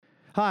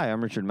Hi,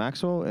 I'm Richard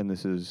Maxwell, and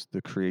this is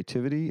the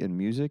Creativity in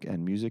Music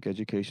and Music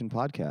Education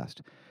Podcast.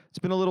 It's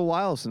been a little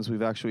while since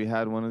we've actually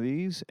had one of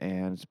these,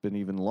 and it's been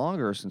even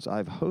longer since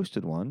I've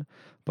hosted one,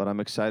 but I'm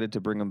excited to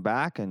bring them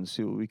back and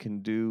see what we can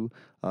do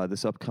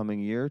this upcoming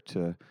year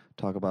to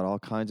talk about all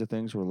kinds of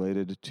things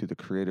related to the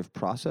creative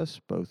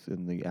process, both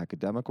in the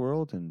academic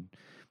world and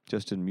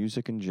just in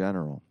music in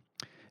general.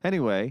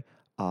 Anyway,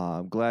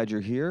 I'm glad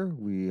you're here.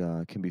 We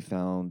can be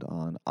found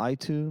on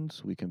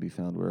iTunes. We can be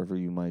found wherever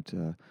you might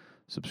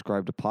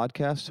subscribe to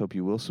podcasts. Hope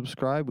you will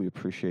subscribe. We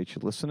appreciate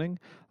you listening.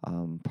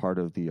 Part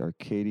of the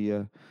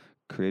Arcadia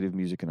Creative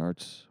Music and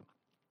Arts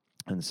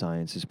and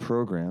Sciences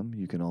program.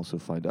 You can also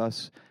find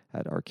us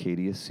at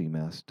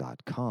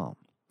arcadiacmass.com.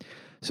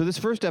 So this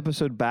first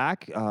episode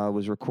back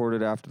was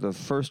recorded after the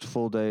first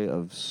full day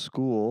of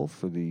school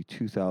for the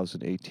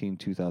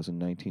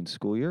 2018-2019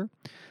 school year.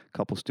 A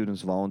couple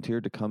students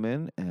volunteered to come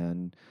in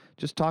and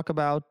just talk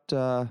about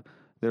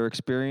their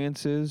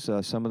experiences.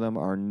 Some of them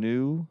are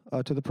new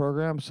to the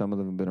program. Some of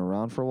them have been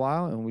around for a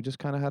while. And we just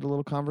kind of had a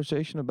little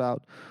conversation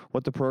about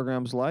what the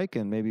program's like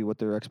and maybe what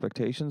their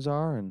expectations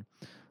are and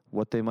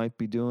what they might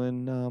be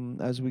doing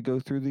as we go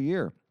through the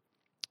year.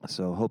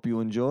 So hope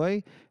you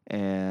enjoy,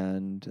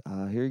 and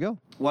here you go.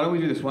 Why don't we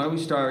do this? Why don't we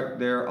start?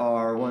 There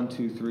are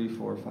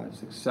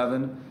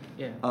 7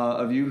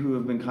 of you who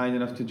have been kind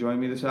enough to join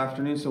me this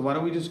afternoon. So why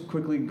don't we just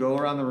quickly go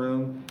around the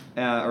room,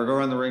 or go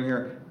around the ring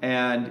here,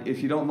 and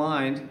if you don't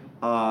mind,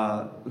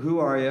 who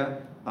are you?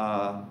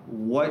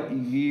 What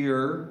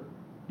year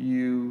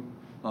you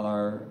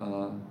are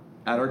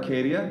at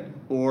Arcadia,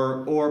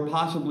 or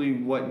possibly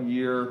what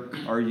year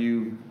are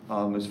you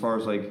as far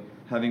as like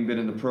having been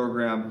in the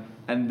program,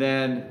 and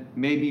then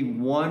maybe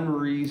one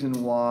reason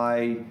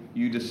why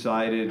you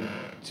decided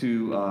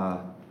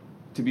to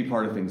be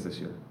part of things this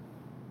year.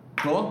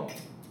 Cool?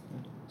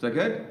 Is that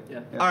good?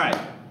 Yeah. All right.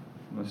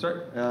 You want to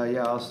start?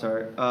 Yeah, I'll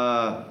start.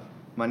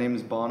 My name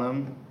is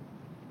Bonham.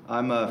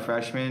 I'm a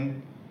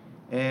freshman,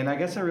 and I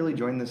guess I really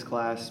joined this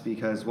class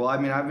because,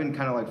 I've been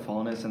kind of like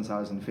following it since I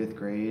was in 5th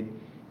grade,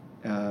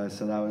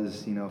 so that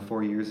was,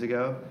 4 years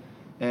ago.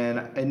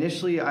 And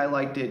initially, I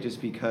liked it just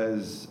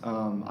because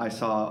I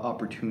saw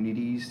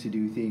opportunities to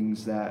do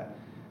things that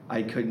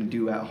I couldn't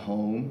do at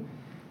home.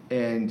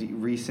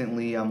 And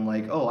recently, I'm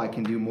like, I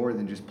can do more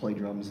than just play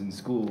drums in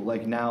school.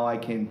 Like now, I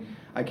can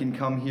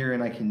come here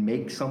and I can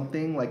make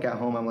something. Like at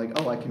home, I'm like,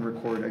 I can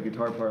record a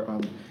guitar part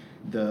on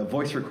the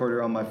voice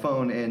recorder on my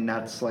phone, and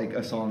that's like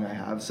a song I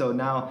have. So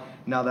now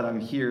that I'm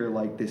here,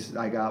 like this,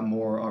 I got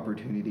more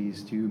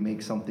opportunities to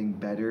make something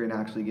better and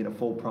actually get a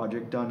full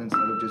project done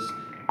instead of just.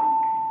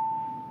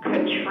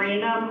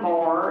 Katrina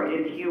Moore,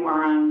 if you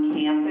are on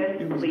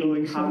campus,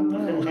 please come to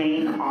the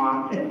main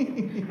office.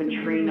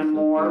 Katrina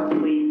Moore,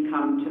 please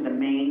come to the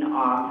main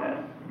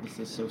office. This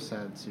is so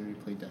sad. Siri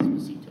played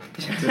Despacito.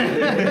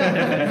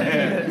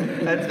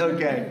 That's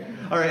okay.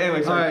 All right.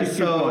 Anyway,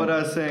 so what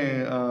I was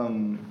saying.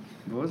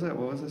 What was I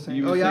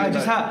saying? I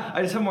just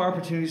have more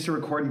opportunities to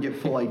record and get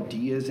full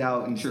ideas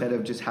out instead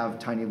of just have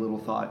tiny little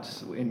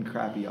thoughts in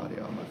crappy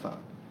audio on my phone.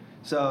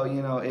 So,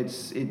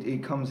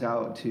 it comes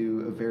out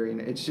to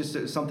it's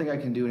just something I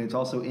can do, and it's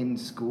also in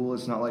school.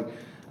 It's not like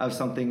I have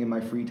something in my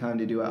free time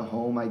to do at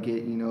home. I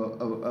get,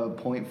 a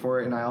point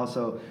for it, and I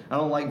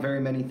don't like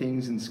very many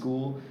things in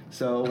school.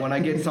 So when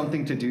I get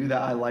something to do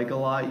that I like a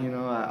lot,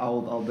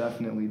 I'll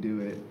definitely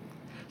do it.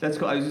 That's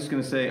cool. I was just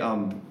going to say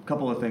a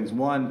couple of things.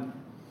 One,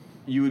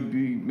 you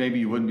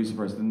wouldn't be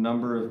surprised the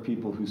number of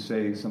people who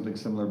say something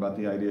similar about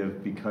the idea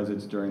of because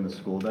it's during the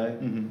school day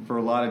for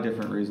a lot of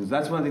different reasons.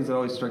 That's one of the things that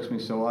always strikes me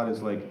so odd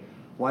is like,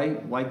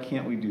 why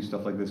can't we do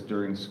stuff like this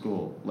during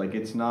school? Like,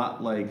 it's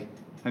not like,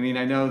 I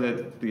know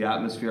that the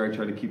atmosphere, I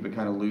try to keep it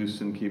kind of loose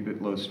and keep it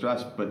low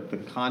stress, but the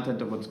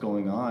content of what's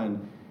going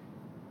on,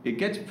 it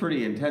gets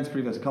pretty intense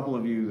pretty fast. A couple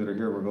of you that are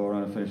here, we'll go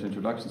around and finish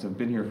introductions, have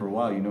been here for a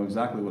while. You know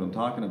exactly what I'm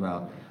talking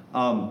about.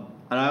 And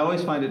I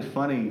always find it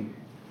funny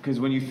because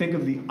when you think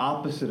of the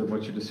opposite of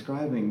what you're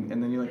describing,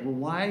 and then you're like, well,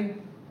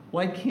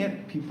 why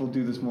can't people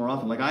do this more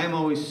often? Like, I am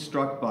always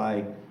struck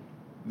by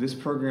this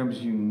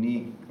program's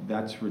unique.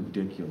 That's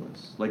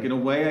ridiculous. Like, in a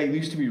way, I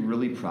used to be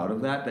really proud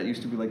of that. That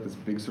used to be like this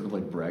big sort of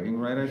like bragging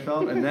right I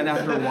felt. And then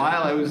after a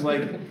while, I was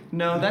like,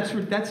 no, that's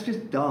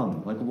just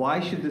dumb. Like, why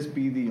should this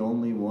be the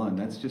only one?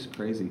 That's just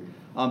crazy.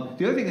 The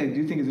other thing I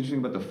do think is interesting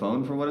about the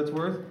phone, for what it's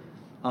worth,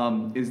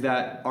 is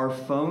that our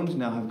phones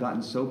now have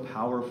gotten so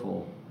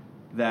powerful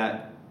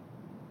that.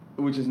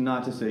 Which is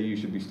not to say you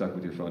should be stuck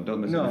with your phone. Don't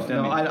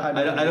misunderstand me.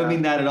 I don't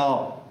mean that at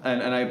all.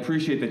 And I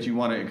appreciate that you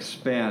want to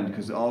expand,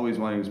 because always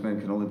wanting to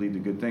expand can only lead to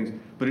good things.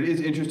 But it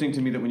is interesting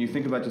to me that when you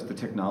think about just the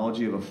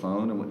technology of a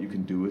phone and what you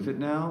can do with it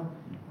now,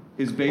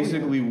 is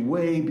basically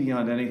way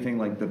beyond anything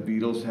like the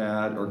Beatles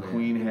had or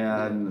Queen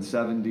had in the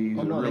 70s.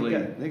 Oh, no,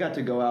 they got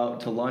to go out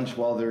to lunch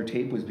while their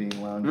tape was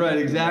being wound. Right,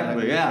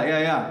 exactly.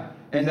 Yeah.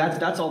 And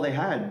that's all they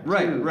had.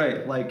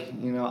 Right. Like,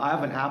 I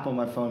have an app on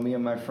my phone. Me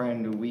and my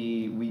friend,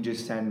 we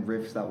just send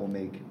riffs that we'll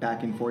make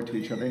back and forth to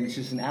each other, and it's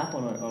just an app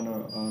on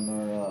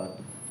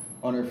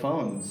our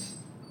phones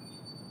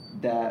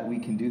that we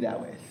can do that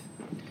with.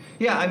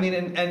 Yeah, I mean,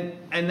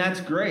 and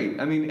that's great.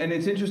 I mean, and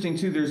it's interesting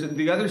too. There's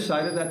the other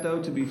side of that,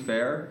 though. To be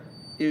fair,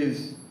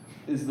 is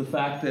the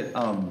fact that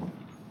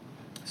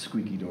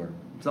squeaky door.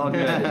 It's all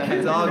good.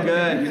 It's all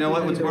good. You know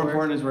what? What's more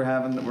important is we're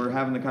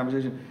having the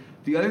conversation.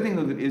 The other thing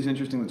though that is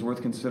interesting that's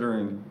worth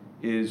considering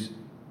is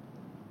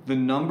the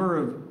number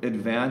of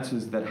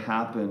advances that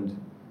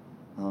happened.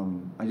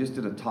 I just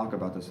did a talk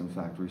about this, in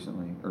fact,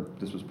 recently, or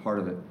this was part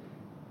of it.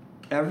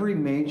 Every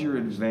major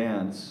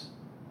advance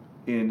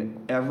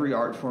in every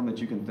art form that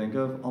you can think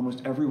of,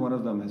 almost every one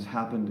of them has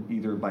happened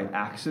either by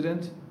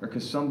accident or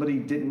because somebody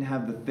didn't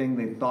have the thing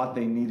they thought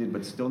they needed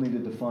but still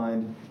needed to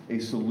find a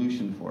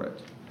solution for it,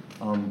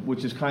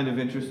 which is kind of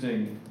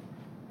interesting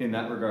in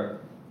that regard.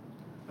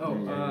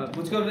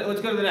 Let's go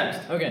to the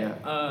next. Okay,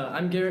 Yeah.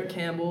 I'm Garrett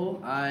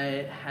Campbell.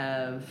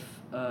 I'm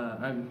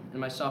in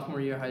my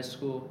sophomore year of high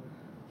school.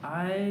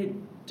 I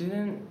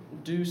didn't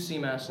do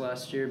CMAS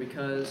last year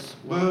because,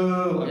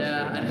 Boo!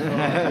 yeah,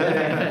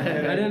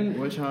 I didn't.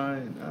 Which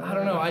high? I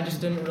don't know. I just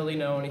didn't really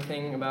know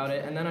anything about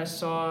it. And then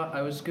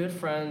I was good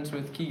friends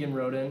with Keegan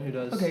Roden, who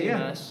does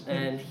CMS,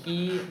 and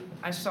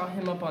I saw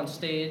him up on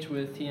stage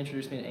he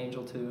introduced me to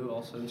Angel 2,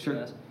 also in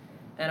CMS.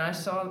 And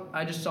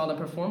I just saw them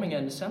performing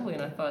at an assembly,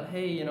 and I thought,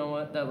 hey, you know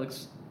what? They look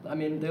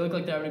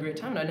like they're having a great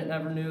time, and I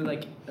never knew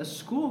like a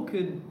school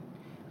could.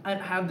 I'd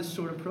have this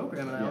sort of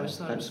program, and I always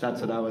thought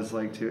that's what I was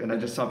like too, and I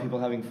just saw people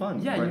having fun.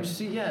 Yeah, right? you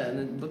see, and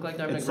it looked like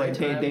they're having It's a great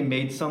like time. they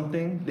made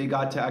something, they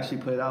got to actually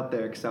put it out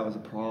there because that was a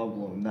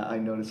problem that I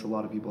noticed a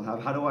lot of people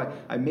have. How do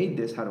I made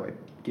this, how do I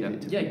get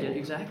it to people?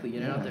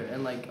 Get it out there.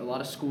 And like a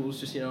lot of schools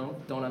just,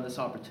 don't have this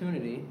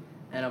opportunity.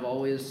 And I've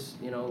always,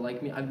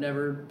 like me, I've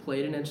never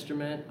played an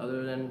instrument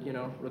other than,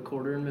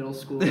 recorder in middle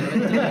school.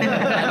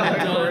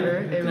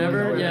 Recorder?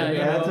 Never,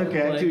 That's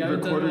okay. like, Dude, I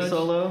haven't done recorder much.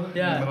 solo? in the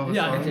Yeah, middle of the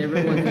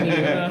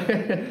yeah, song?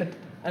 everyone.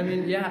 I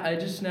mean, yeah, I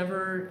just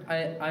never,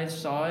 I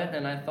saw it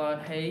and I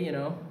thought, hey,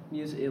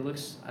 music,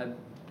 I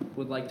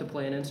would like to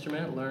play an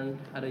instrument, learn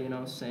how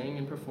to, sing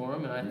and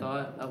perform, and I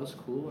thought that was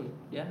cool, and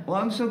yeah. Well,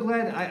 I'm so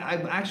glad.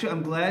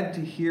 I'm glad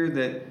to hear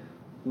that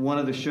one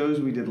of the shows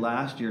we did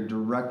last year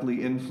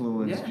directly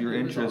influenced your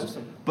it was interest.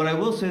 awesome. But I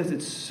will say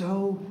it's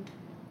so.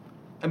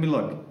 I mean,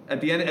 look, at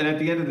the end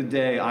of the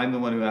day, I'm the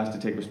one who has to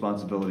take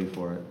responsibility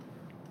for it.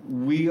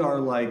 We are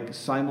like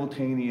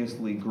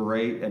simultaneously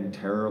great and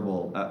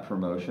terrible at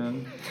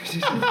promotion,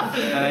 and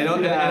I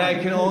don't. And I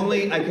can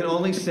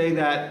only say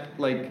that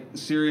like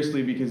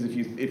seriously because if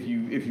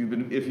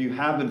you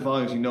have been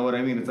following us, you know what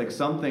I mean. It's like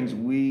some things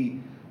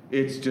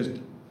it's just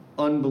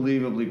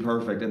unbelievably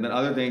perfect, and then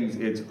other things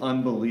it's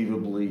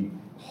unbelievably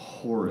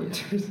horrid.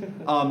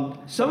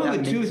 Some of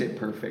it too is it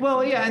perfect.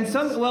 Well, yeah, and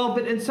some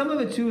of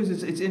it too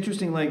is it's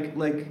interesting.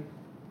 Like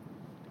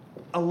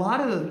a lot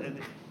of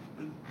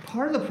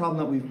part of the problem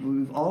that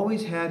we've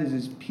always had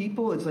is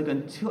people. It's like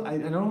until I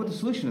don't know what the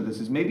solution to this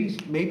is.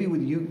 Maybe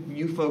with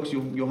you folks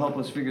you'll help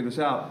us figure this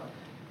out.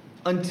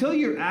 Until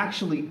you're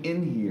actually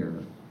in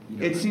here,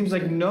 it seems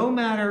like no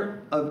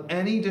matter of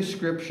any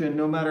description,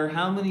 no matter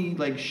how many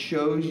like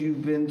shows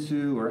you've been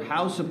to or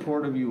how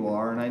supportive you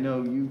are, and I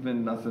know you've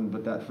been nothing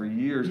but that for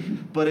years,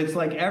 but it's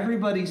like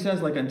everybody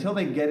says like until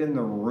they get in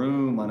the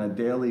room on a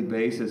daily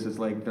basis, it's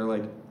like they're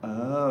like,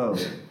 oh.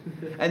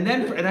 And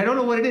I don't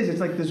know what it is, it's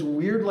like this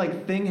weird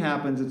like thing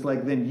happens, it's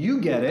like then you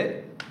get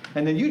it,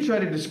 and then you try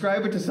to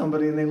describe it to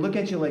somebody and they look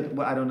at you like,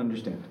 well, I don't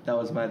understand. That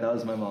was my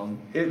mom.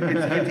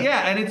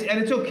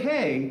 It's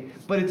okay,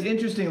 but it's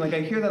interesting. Like I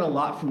hear that a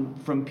lot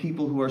from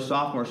people who are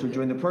sophomores who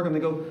join the program.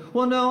 They go,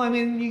 well, no, I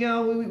mean,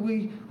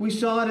 we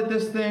saw it at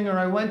this thing, or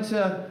I went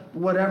to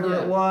whatever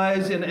it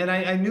was, and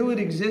I knew it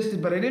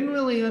existed, but I didn't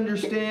really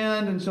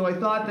understand, and so I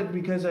thought that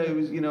because I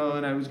was, and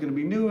I was going to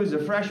be new as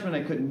a freshman,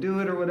 I couldn't do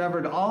it or whatever.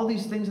 And all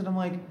these things that I'm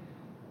like,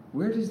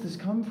 where does this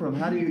come from?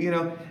 How do you,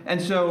 And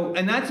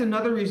that's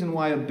another reason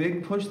why a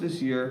big push this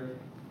year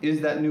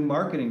is that new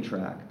marketing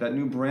track, that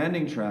new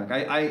branding track.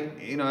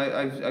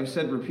 I've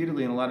said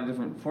repeatedly in a lot of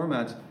different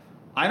formats,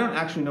 I don't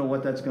actually know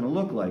what that's going to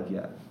look like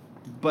yet.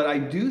 But I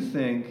do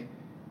think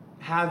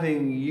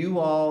having you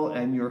all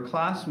and your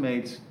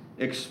classmates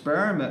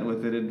experiment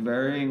with it in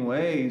varying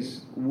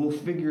ways will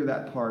figure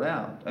that part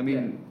out. I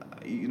mean,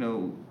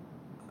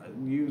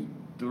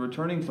 the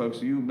returning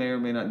folks, you may or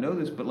may not know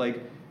this, but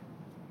like,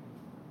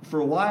 for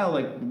a while,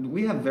 like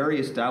we have very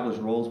established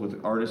roles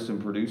with artists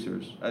and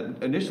producers.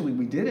 Initially,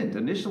 we didn't.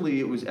 Initially,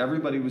 it was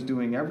everybody was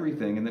doing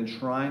everything, and then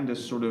trying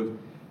to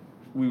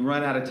we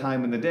run out of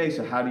time in the day.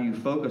 So how do you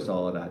focus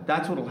all of that?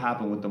 That's what'll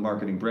happen with the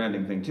marketing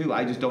branding thing too.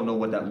 I just don't know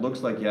what that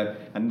looks like yet.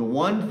 And the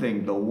one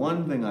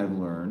thing I've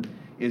learned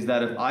is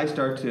that if I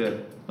start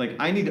to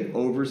I need to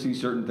oversee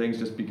certain things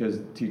just because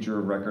teacher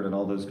of record and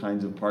all those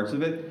kinds of parts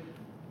of it,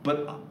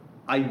 but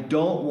I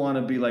don't want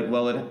to be like,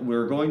 well,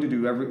 we're going to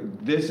do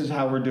this is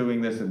how we're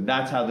doing this, and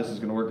that's how this is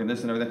going to work, and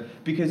this and everything,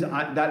 because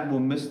that will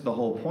miss the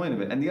whole point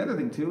of it. And the other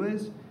thing too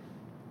is,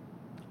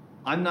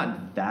 I'm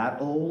not that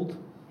old,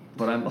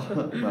 but I'm,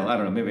 well, I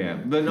don't know, maybe I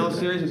am, but in all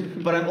seriousness,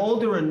 but I'm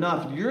older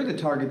enough, you're the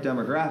target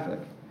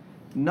demographic.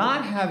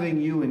 Not having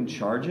you in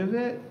charge of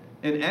it,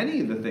 in any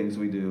of the things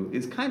we do,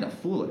 is kind of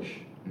foolish.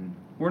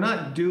 we're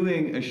not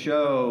doing a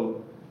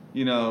show,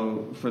 you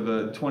know, for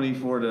the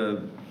 24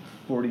 to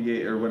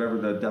 48 or whatever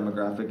the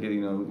demographic,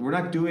 you know, we're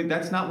not doing,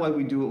 that's not why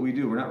we do what we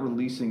do. We're not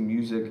releasing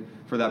music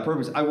for that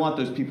purpose. I want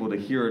those people to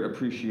hear it,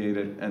 appreciate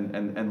it,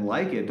 and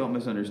like it. Don't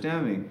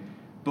misunderstand me.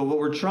 But what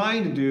we're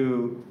trying to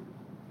do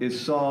is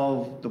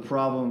solve the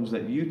problems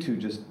that you two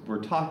just were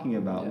talking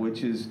about,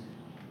 which is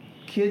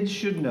kids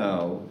should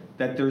know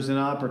that there's an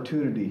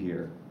opportunity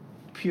here,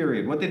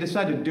 period. What they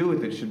decide to do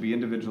with it should be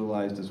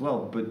individualized as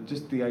well, but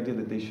just the idea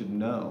that they should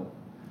know.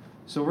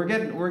 So we're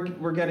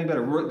getting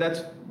better.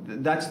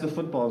 That's the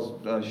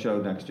football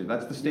show next year.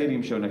 That's the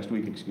stadium show next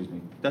week, excuse me.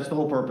 That's the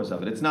whole purpose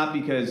of it. It's not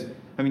because,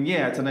 I mean,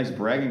 yeah, it's a nice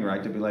bragging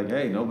right to be like,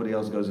 hey, nobody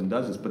else goes and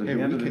does this. But at the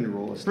end of can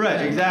roll a stage.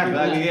 Right, exactly.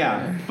 I mean,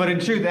 yeah. But in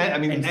truth,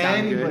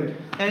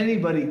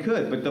 anybody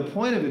could. But the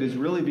point of it is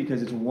really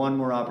because it's one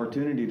more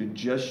opportunity to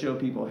just show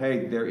people,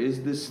 hey, there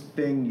is this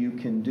thing you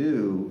can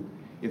do.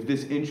 If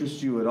this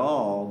interests you at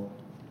all,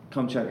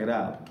 come check it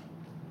out.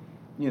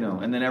 You know,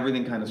 and then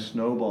everything kind of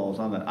snowballs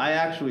on that.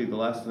 The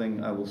last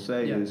thing I will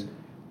say is,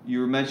 you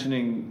were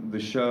mentioning the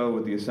show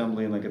with the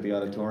assembly and like at the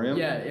auditorium.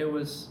 Yeah, it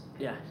was.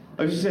 Yeah.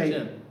 I was just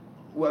saying.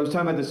 Well, I was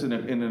talking about this in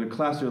a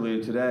class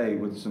earlier today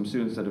with some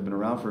students that have been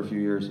around for a few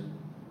years.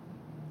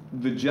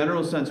 The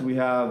general sense we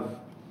have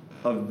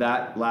of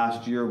that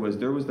last year was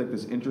there was like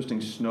this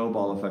interesting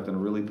snowball effect in a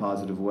really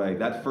positive way.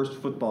 That first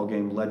football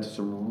game led to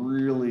some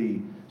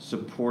really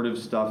supportive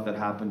stuff that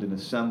happened in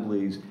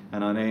assemblies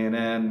and on A&N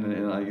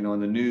and you know,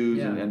 on the news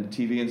and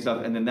TV and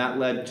stuff, and then that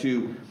led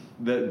to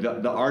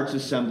the arts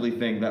assembly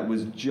thing that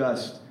was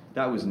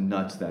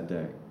nuts that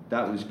day.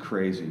 That was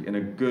crazy in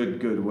a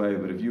good way.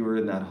 But if you were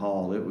in that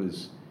hall, it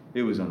was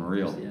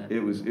unreal. Yeah.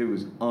 It was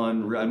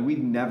unreal, and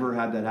we'd never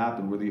had that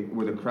happen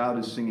where the crowd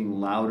is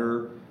singing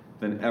louder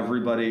than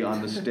everybody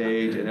on the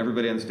stage, and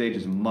everybody on the stage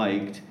is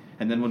mic'd.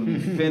 And then when we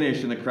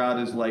finish, and the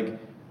crowd is like,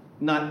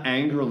 not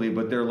angrily,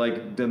 but they're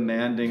like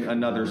demanding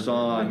another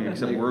song,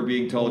 except we're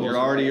being told you're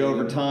already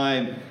over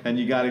time and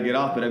you got to get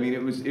off. But I mean,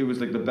 it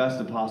was like the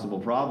best of possible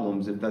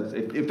problems, if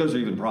those are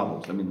even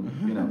problems. I mean,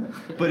 you know.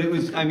 But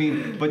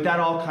but that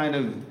all kind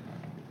of,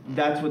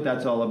 that's what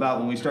that's all about.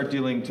 When we start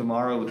dealing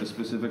tomorrow with the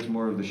specifics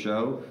more of the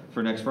show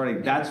for next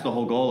Friday, that's the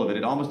whole goal of it.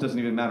 It almost doesn't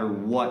even matter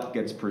what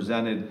gets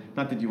presented.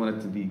 Not that you want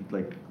it to be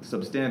like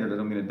substandard, I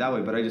don't mean it that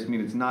way, but I just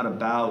mean it's not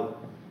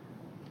about,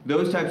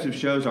 those types of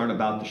shows aren't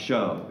about the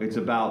show. It's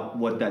about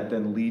what that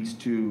then leads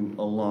to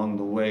along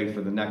the way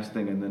for the next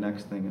thing and the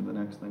next thing and the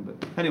next thing.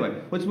 But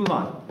anyway, let's move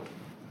on.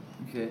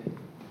 Okay.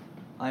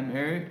 I'm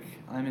Eric.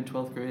 I'm in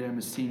 12th grade. I'm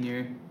a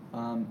senior.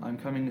 I'm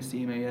coming to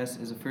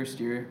CMAS as a first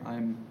year.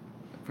 I'm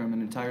from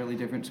an entirely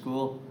different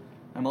school.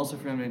 I'm also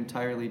from an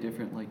entirely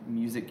different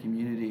music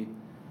community.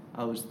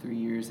 I was 3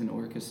 years in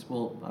orchestra.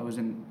 Well, I was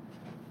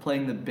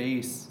playing the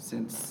bass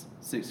since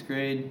 6th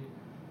grade,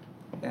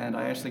 and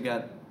I actually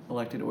got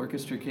elected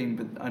orchestra king,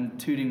 but I'm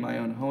tooting my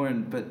own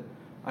horn, but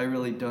I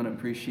really don't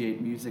appreciate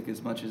music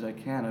as much as I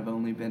can. I've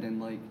only been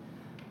in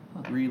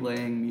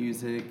relaying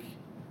music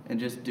and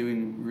just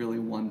doing really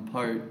one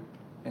part,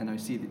 and I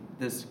see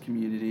this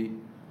community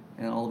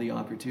and all the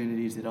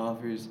opportunities it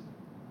offers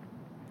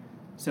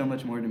so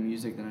much more to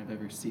music than I've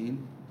ever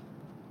seen.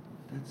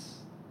 That's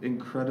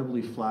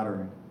incredibly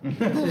flattering.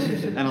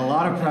 And a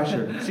lot of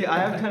pressure. See, I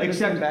have kind of the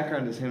same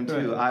background as him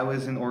too. Right. I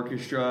was in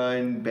orchestra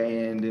and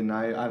band, and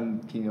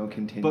I'm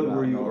continuing. But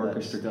were you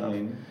orchestra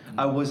king?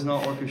 I was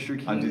not orchestra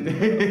king.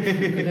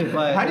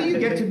 But how do you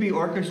get to be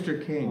orchestra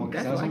king? Well,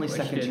 because I was only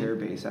second chair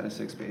bass out of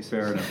 6 basses.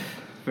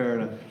 Fair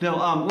enough.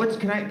 No,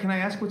 can I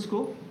ask what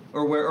school?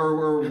 Or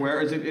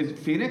where is it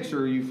Phoenix,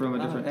 or are you from a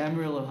different?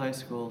 Amarillo High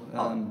School,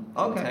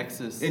 in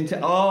Texas.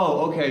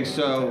 Okay,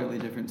 so entirely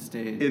different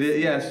state. It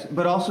is, yes,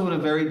 but also in a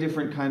very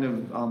different kind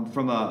of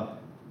from a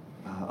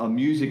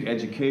music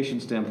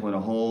education standpoint, a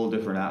whole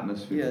different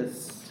atmosphere.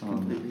 Yes,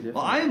 completely different.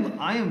 Well,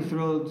 I am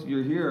thrilled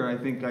you're here. I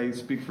think I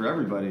speak for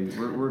everybody.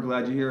 We're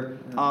glad you're here.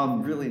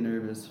 I'm really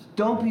nervous.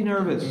 Don't be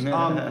nervous.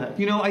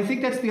 I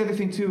think that's the other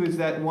thing too, is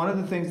that one of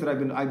the things that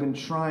I've been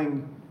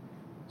trying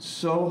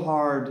so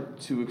hard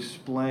to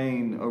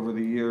explain over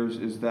the years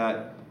is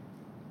that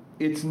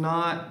it's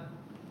not,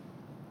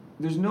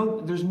 there's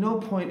no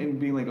point in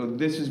being like, oh,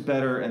 this is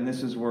better and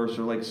this is worse,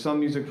 or like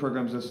some music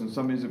programs this and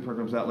some music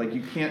programs that. Like,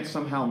 you can't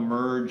somehow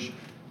merge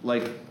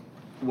like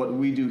what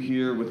we do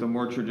here with a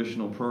more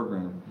traditional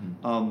program.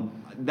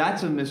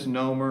 That's a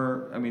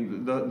misnomer. I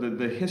mean,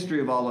 the history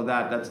of all of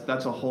that's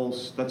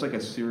like a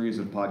series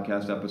of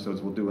podcast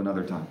episodes we'll do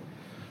another time.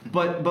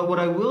 But what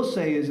I will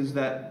say is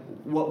that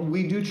what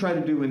we do try to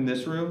do in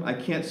this room, I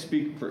can't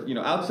speak for,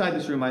 outside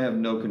this room I have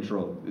no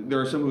control. There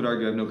are some who would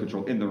argue I have no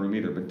control in the room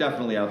either, but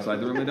definitely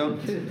outside the room I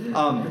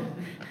don't.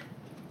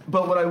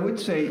 But what I would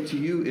say to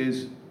you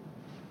is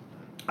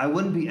I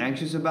wouldn't be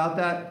anxious about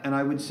that, and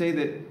I would say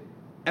that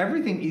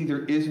everything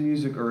either is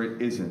music or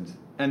it isn't.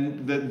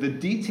 And the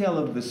detail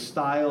of the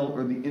style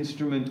or the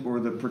instrument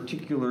or the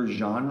particular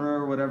genre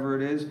or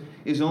whatever it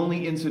is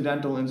only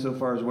incidental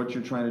insofar as what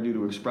you're trying to do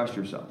to express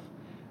yourself.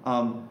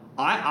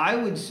 I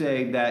would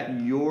say that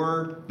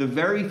the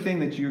very thing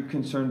that you're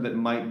concerned that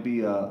might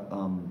be a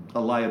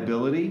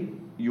liability,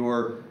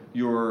 your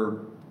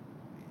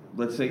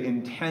let's say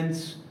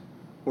intense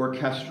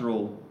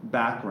orchestral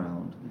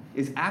background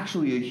is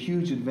actually a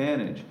huge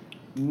advantage.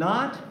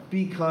 Not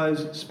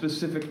because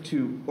specific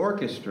to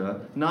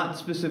orchestra, not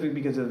specific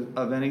because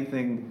of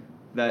anything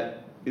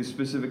that is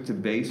specific to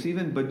bass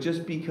even, but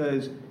just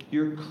because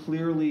you're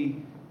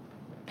clearly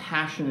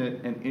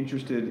passionate and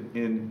interested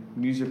in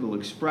musical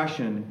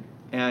expression,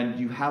 and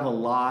you have a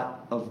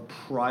lot of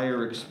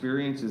prior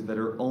experiences that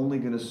are only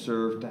going to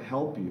serve to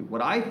help you.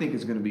 What I think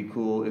is going to be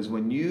cool is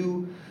when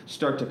you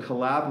start to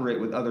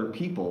collaborate with other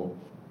people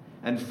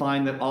and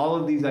find that all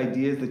of these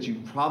ideas that you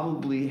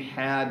probably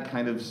had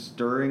kind of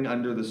stirring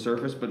under the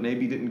surface but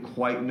maybe didn't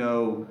quite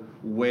know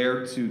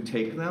where to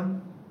take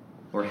them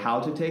or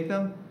how to take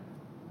them,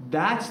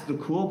 that's the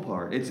cool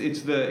part.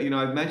 It's the,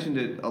 I've mentioned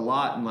it a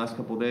lot in the last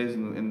couple of days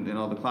in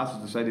all the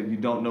classes, this idea of you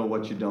don't know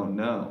what you don't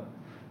know.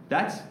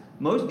 That's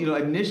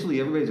initially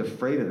everybody's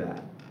afraid of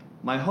that.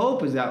 My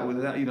hope is that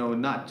with that,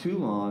 not too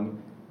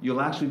long, you'll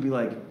actually be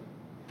like,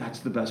 that's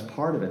the best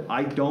part of it.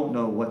 I don't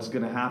know what's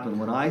going to happen.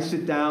 When I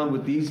sit down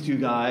with these two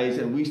guys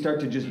and we start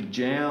to just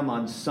jam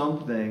on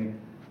something,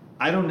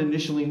 I don't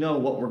initially know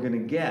what we're going to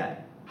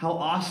get. How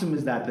awesome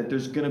is that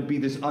there's going to be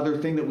this other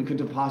thing that we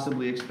couldn't have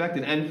possibly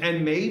expected?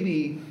 And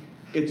maybe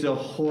it's a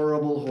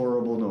horrible,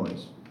 horrible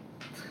noise.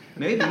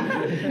 Maybe.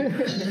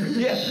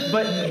 Yeah,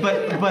 but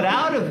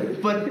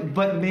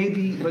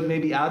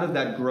maybe out of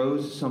that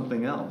grows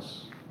something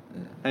else.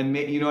 And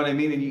you know what I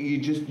mean? And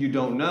you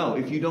don't know.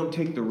 If you don't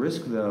take the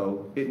risk,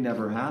 though, it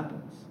never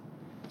happens.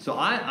 So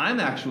I'm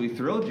actually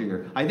thrilled you're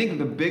here. I think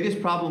the biggest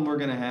problem we're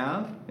going to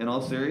have, in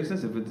all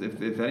seriousness,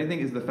 if anything,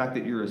 is the fact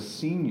that you're a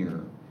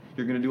senior.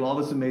 You're going to do all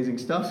this amazing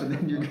stuff, and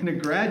then you're going to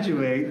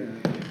graduate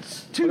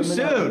too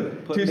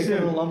soon. Too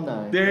soon.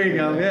 Alumni. There you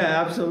go.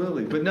 Yeah,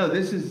 absolutely. But no,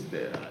 this is.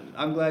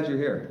 I'm glad you're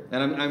here,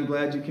 and I'm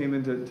glad you came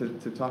in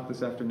to talk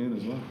this afternoon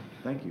as well.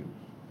 Thank you.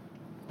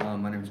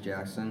 My name is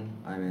Jackson.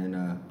 I'm in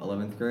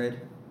 11th grade.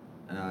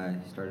 I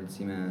started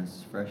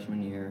CMAS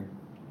freshman year,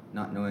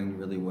 not knowing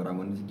really what I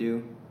wanted to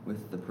do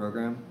with the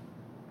program,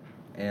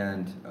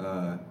 and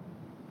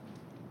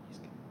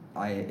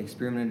I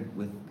experimented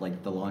with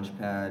like the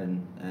Launchpad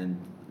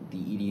and the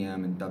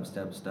EDM and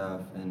dubstep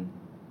stuff, and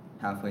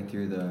halfway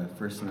through the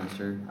first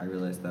semester, I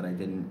realized that I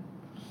didn't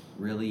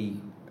really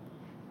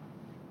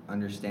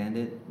understand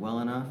it well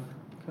enough.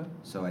 Okay.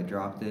 So I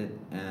dropped it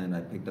and I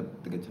picked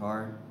up the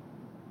guitar.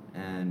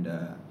 And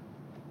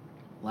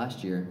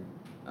last year,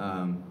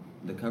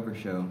 the cover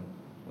show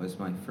was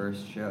my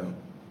first show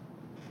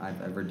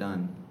I've ever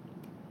done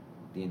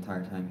the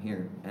entire time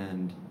here.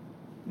 And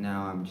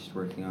now I'm just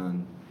working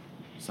on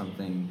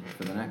something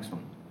for the next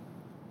one.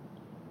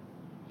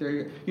 There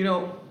you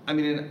go.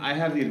 And I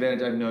have the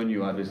advantage. I've known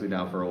you obviously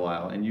now for a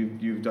while, and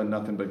you've done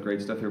nothing but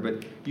great stuff here.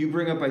 But you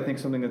bring up, I think,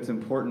 something that's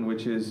important,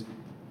 which is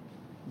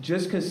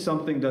just because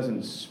something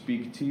doesn't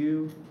speak to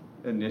you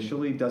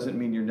initially doesn't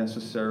mean you're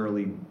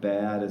necessarily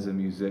bad as a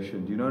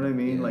musician. Do you know what I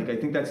mean? Yeah. Like, I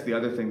think that's the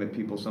other thing that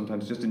people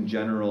sometimes, just in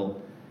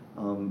general,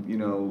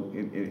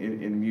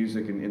 in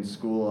music and in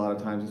school, a lot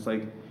of times it's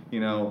like,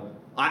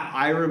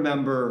 I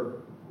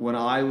remember when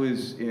I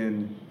was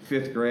in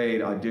 5th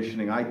grade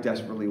auditioning, I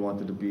desperately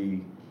wanted to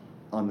be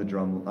on the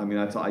drum.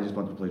 That's all, I just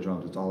wanted to play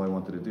drums. That's all I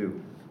wanted to do.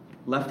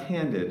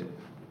 Left-handed,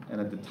 and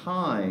at the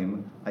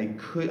time, I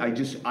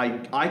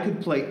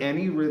could play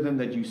any rhythm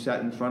that you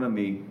set in front of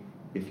me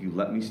if you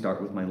let me start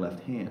with my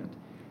left hand.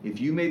 If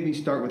you made me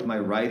start with my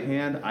right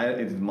hand,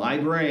 my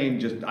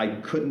brain I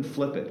couldn't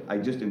flip it.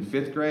 In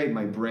 5th grade,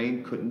 my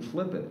brain couldn't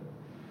flip it.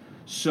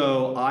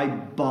 So I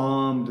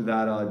bombed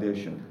that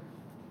audition.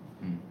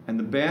 And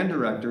the band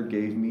director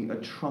gave me a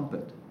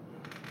trumpet.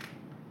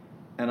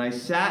 And I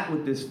sat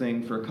with this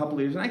thing for a couple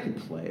of years, and I could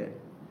play it.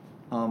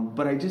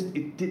 But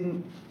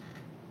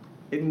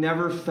it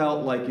never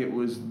felt like it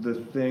was the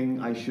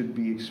thing I should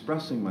be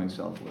expressing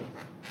myself with.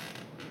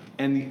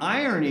 And the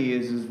irony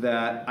is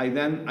that I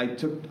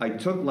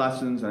took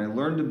lessons, and I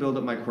learned to build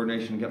up my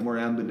coordination and get more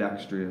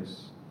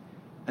ambidextrous.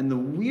 And the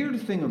weird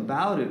thing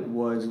about it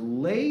was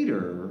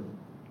later,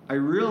 I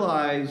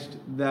realized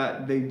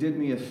that they did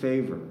me a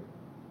favor.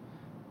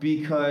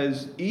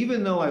 Because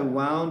even though I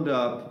wound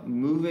up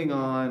moving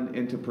on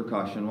into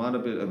percussion, wound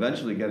up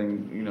eventually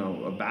getting,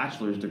 a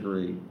bachelor's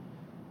degree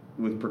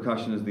with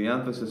percussion as the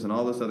emphasis and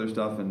all this other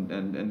stuff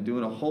and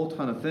doing a whole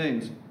ton of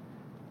things,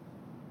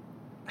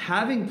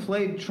 having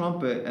played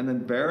trumpet and then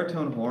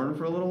baritone horn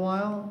for a little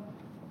while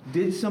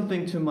did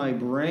something to my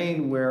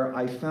brain where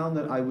I found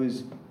that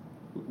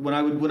when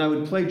I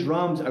would play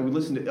drums, I would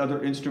listen to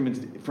other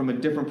instruments from a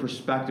different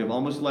perspective,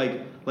 almost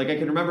like I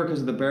can remember because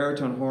of the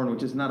baritone horn,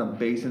 which is not a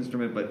bass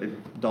instrument, but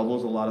it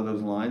doubles a lot of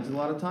those lines a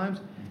lot of times.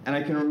 And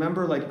I can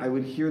remember I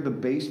would hear the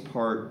bass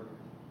part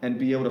and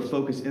be able to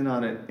focus in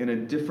on it in a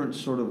different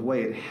sort of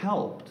way. It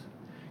helped.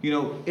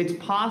 It's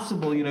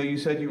possible, you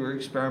said you were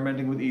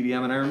experimenting with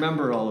EDM, and I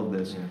remember all of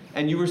this. Yeah.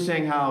 And you were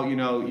saying how,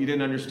 you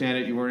didn't understand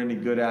it, you weren't any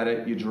good at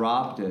it, you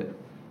dropped it.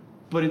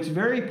 But it's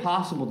very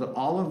possible that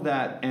all of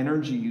that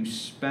energy you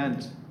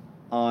spent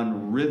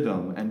on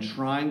rhythm and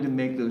trying to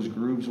make those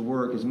grooves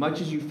work, as much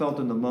as you felt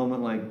in the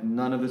moment like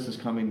none of this is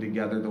coming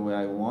together the way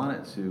I want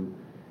it to,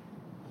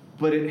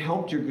 but it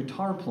helped your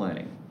guitar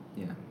playing.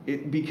 Yeah.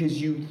 Because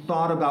you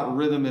thought about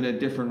rhythm in a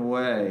different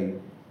way,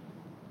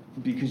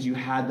 because you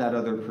had that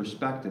other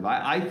perspective.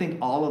 I think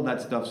all of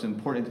that stuff's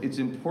important. It's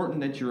important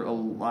that you're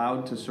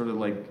allowed to sort of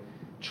like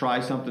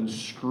try something,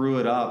 screw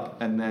it up,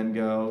 and then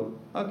go,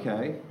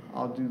 okay,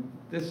 I'll do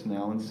this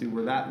now and see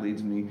where that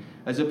leads me.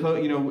 As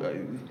opposed,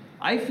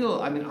 I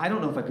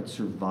don't know if I could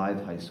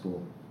survive high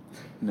school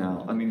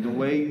now. I mean, the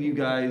way you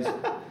guys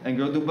and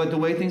girls, but the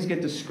way things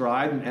get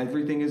described and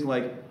everything is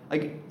like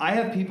I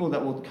have people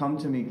that will come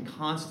to me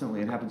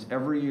constantly. It happens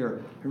every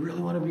year. I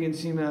really want to be in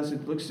CMAS.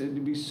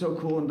 It'd be so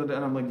cool, and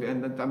I'm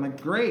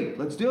like, great,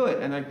 let's do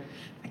it. And I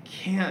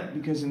can't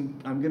because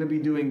I'm going to be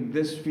doing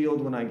this field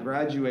when I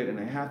graduate, and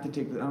I have to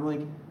take. I'm like,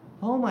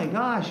 oh my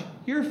gosh,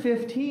 you're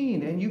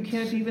 15 and you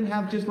can't even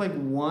have just like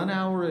 1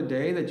 hour a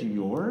day that's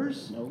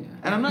yours? Nope.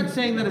 And I'm not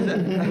saying that as a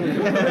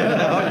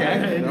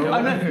okay. No.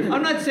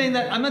 I'm not saying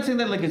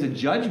that like as a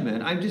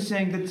judgment. I'm just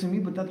saying that to me,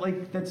 but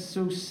that's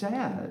so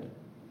sad.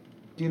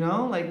 You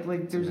know, like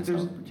there's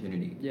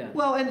opportunity. Yeah.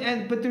 Well,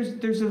 but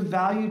there's a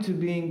value to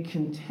being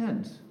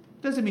content.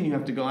 Doesn't mean you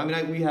have to go. I mean,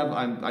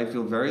 I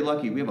feel very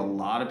lucky. We have a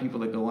lot of people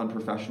that go on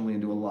professionally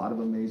and do a lot of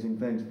amazing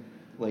things.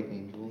 Like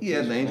Angel.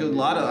 Yeah, the Angel. A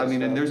lot of. I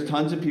mean, and there's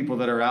tons of people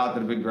that are out that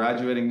have been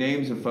graduating.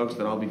 Names of folks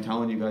that I'll be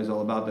telling you guys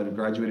all about that have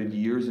graduated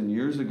years and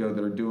years ago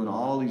that are doing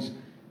all these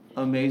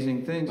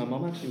amazing things. My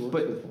mom actually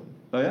works with one.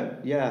 Oh yeah.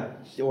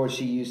 Yeah, or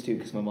she used to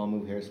because my mom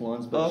moved hair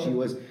salons, but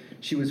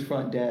she was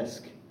front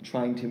desk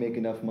trying to make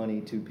enough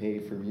money to pay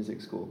for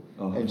music school,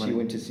 and she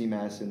went to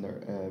CMAS in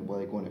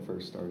when it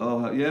first started.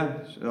 Oh yeah.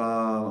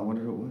 I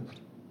wonder who it was.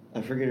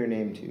 I forget her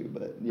name too,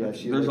 but yeah,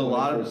 there's a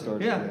lot of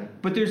started, yeah.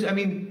 But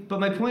but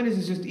my point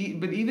is just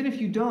but even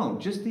if you don't,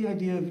 just the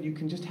idea of you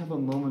can just have a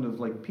moment of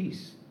like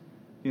peace,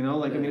 I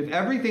mean, if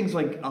everything's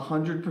like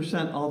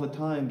 100% all the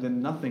time,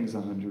 then nothing's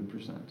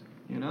 100%,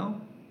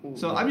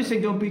 So I'm just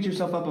saying, don't beat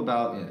yourself up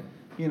about,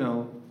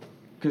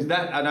 because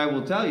and I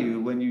will tell you,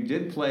 when you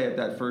did play at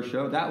that first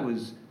show, that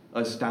was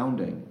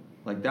astounding.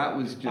 Like that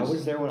was just. I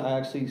was there when I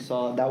actually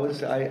saw that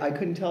was I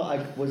couldn't tell,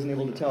 I wasn't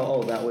able to tell.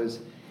 Oh, that was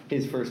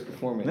his first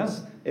performance.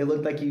 No. It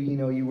looked like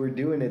you were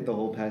doing it the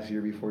whole past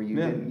year before you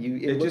didn't.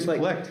 It just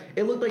looked like clicked.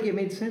 It looked like it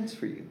made sense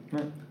for you.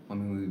 Right. I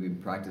mean, we've been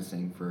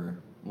practicing for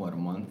a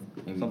month,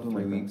 maybe Something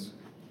 3 like weeks. That.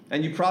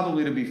 And you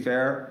probably, to be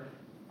fair,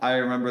 I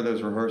remember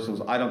those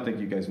rehearsals. I don't think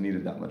you guys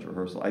needed that much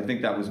rehearsal. I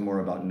think that was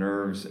more about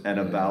nerves and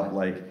about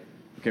like,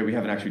 okay, we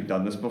haven't actually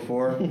done this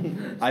before.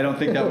 I don't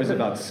think that was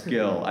about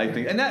skill. I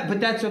think,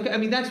 but that's okay. I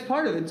mean, that's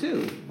part of it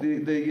too.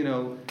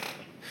 The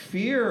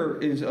fear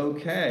is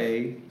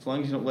okay as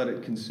long as you don't let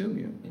it consume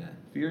you. Yeah.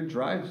 Fear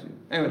drives you.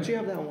 Anyway, Don't you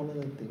have that on one of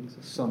the things?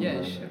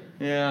 Somewhere. Yeah, sure.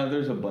 Yeah,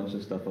 there's a bunch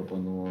of stuff up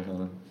on the wall.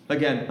 Huh?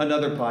 Again,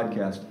 another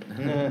podcast.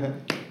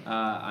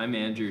 I'm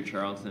Andrew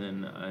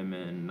Charlton. I'm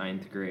in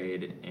 9th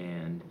grade,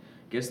 and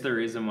I guess the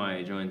reason why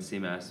I joined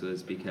CMAS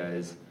was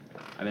because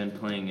I've been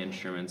playing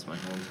instruments my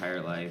whole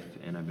entire life,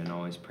 and I've been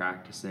always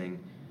practicing,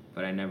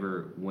 but I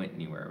never went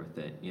anywhere with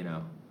it,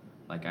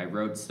 Like, I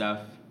wrote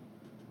stuff,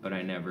 but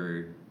I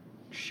never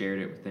shared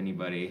it with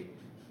anybody.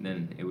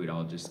 Then it would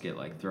all just get,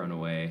 thrown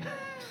away.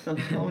 Oh,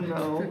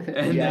 no.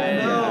 And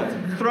then,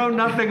 No, throw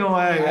nothing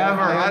away,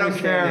 ever. I don't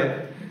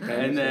care.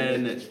 And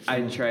then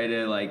I'd try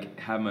to,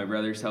 have my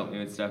brothers help me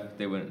with stuff.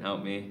 They wouldn't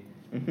help me.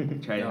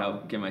 Try to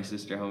get my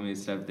sister help me with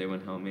stuff. They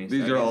wouldn't help me.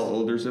 These are all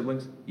older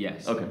siblings?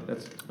 Yes. Okay,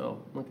 that's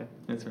Okay.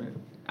 that's right.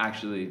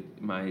 Actually,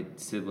 my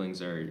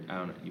siblings are, I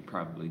don't know, you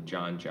probably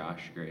John,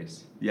 Josh,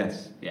 Grace.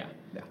 Yes. Yeah.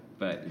 Yeah.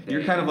 But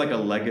You're kind of like a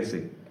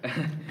legacy. See,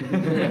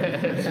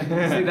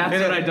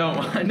 that's what I don't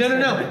want.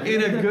 No,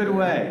 in a good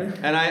way.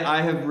 And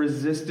I have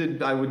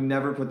resisted. I would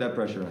never put that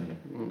pressure on you.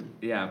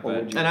 Yeah,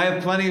 but And I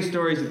have plenty of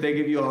stories. If they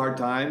give you a hard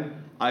time,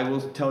 I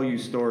will tell you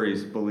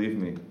stories. Believe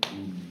me.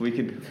 We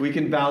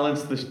can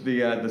balance the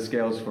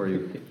scales for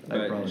you.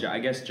 I promise. I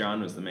guess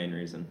John was the main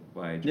reason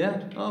why I joined.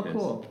 Yeah. Oh, because-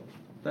 cool.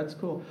 That's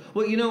cool.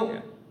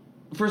 Well,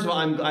 first of all,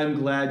 I'm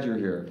glad you're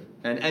here,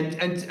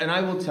 and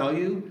I will tell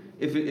you,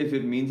 if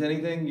it means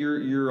anything,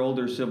 your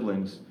older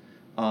siblings,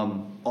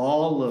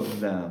 all of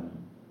them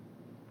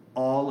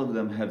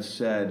have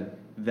said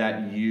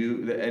that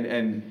you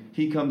and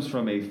he comes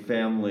from a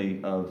family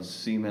of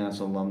CMAS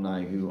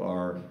alumni who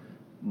are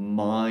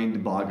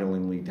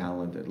mind-bogglingly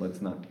talented.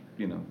 Let's not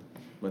beat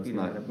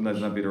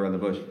around the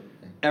bush.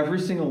 Every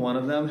single one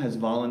of them has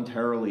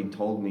voluntarily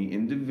told me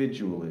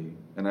individually,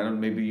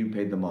 and maybe you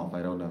paid them off,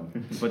 I don't know.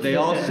 But they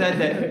all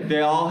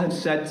have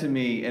said to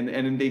me,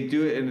 and they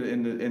do it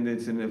and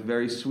it's in a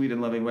very sweet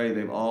and loving way,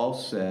 they've all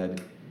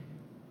said,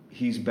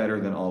 he's better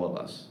than all of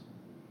us.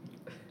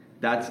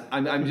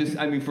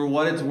 For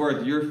what it's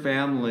worth, your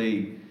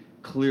family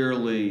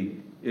clearly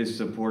is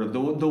supportive. The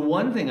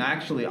one thing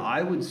actually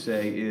I would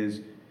say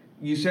is,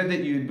 you said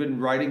that you'd been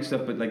writing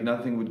stuff, but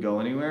nothing would go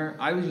anywhere.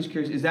 I was just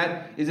curious. It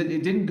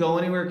didn't go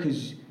anywhere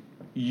because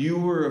you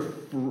were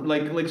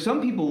like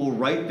some people will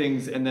write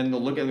things and then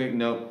they'll look at it and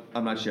go, no,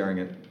 I'm not sharing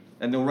it.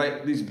 And they'll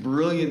write these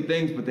brilliant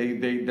things, but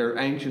they're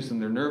anxious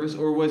and they're nervous,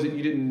 or was it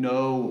you didn't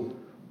know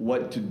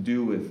what to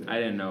do with it? I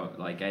didn't know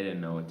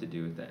what to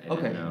do with it. I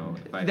didn't know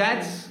if I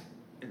that's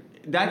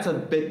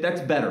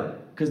better.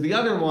 Because the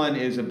other one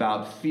is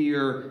about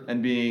fear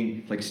and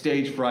being like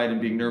stage fright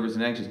and being nervous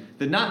and anxious.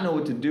 The not know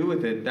what to do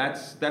with it,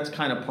 that's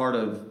kind of part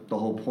of the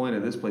whole point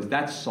of this place.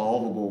 That's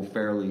solvable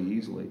fairly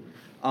easily.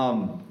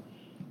 And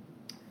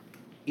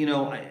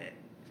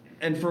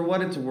for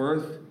what it's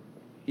worth,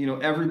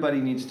 everybody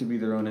needs to be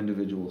their own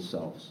individual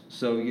selves.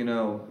 So,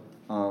 you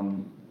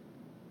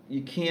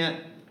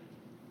can't,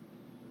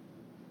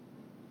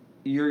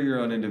 you're your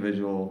own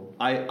individual.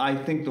 I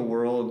think the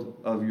world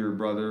of your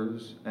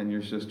brothers and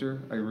your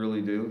sister. I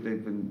really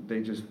do.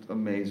 They just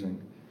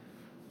amazing.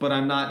 But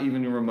I'm not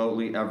even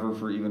remotely ever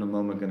for even a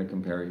moment going to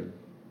compare you.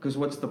 Because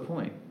what's the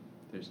point?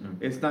 It's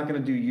not going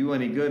to do you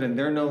any good, and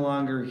they're no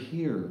longer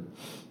here.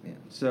 Yeah.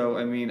 So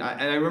I mean,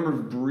 I remember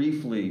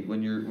briefly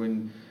when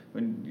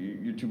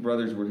your two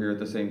brothers were here at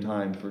the same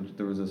time.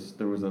 There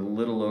was a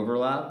little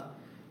overlap,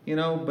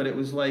 but it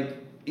was like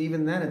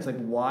even then it's like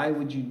why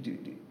would you do?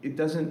 It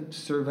doesn't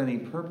serve any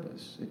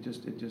purpose. It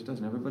just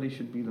doesn't. Everybody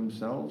should be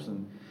themselves.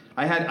 And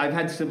I've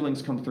had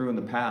siblings come through in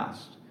the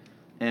past,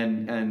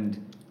 and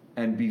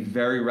be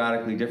very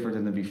radically different,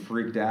 and then be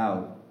freaked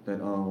out that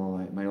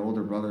my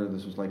older brother,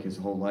 this was like his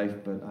whole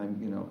life, but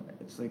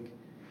it's like,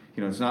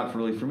 it's not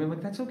really for me. I'm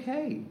like, that's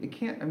okay. It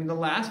can't. I mean, the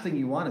last thing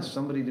you want is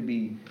somebody to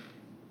be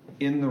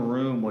in the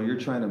room while you're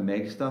trying to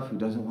make stuff who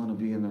doesn't want to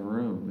be in the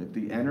room.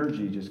 The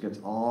energy just gets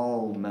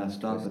all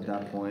messed up at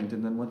that point,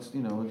 and then it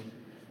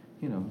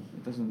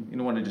doesn't. You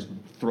don't want to just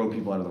throw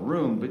people out of the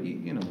room, but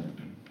you know.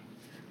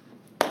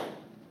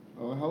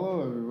 Oh,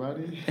 hello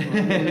everybody. My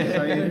name is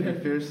Saeed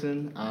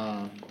McPherson.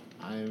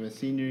 I am a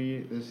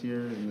senior this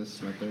year, and this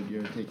is my third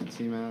year taking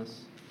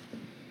CMAS.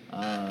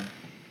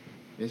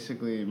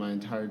 Basically, my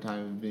entire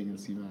time of being in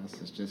CMAS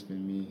has just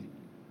been me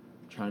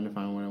trying to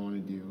find what I want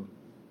to do,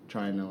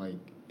 trying to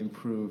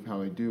improve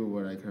how I do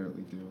what I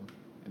currently do,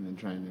 and then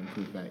trying to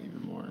improve that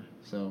even more.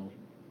 So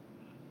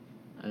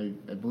I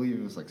believe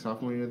it was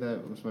sophomore year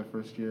that was my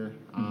first year.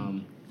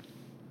 It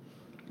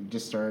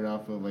just started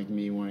off with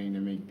me wanting to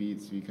make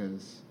beats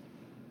because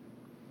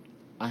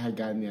I had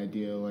gotten the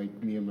idea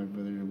me and my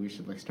brother, we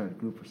should start a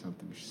group or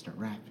something. We should start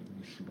rapping.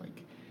 We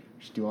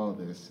should do all of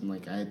this. And I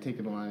had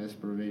taken a lot of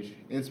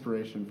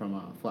inspiration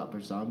from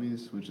Flatbush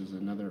Zombies, which is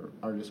another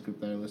artist group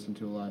that I listen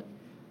to a lot.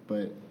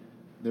 But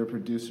their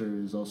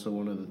producer is also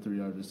one of the 3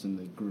 artists in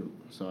the group.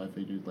 So I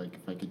figured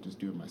if I could just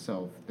do it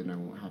myself, then I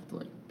won't have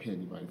to pay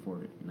anybody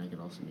for it, and I could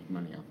also make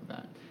money off of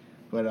that.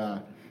 But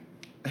I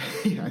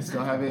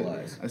still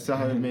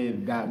haven't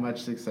made that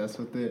much success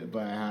with it.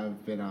 But I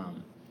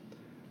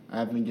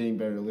have been getting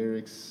better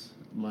lyrics.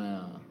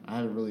 I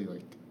haven't really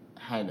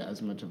had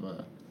as much of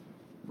a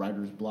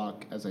writer's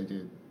block as I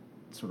did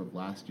sort of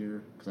last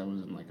year, because I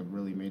was in a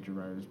really major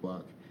writer's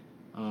block.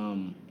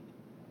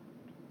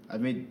 I've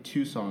made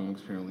 2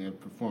 songs currently.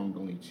 I've performed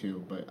only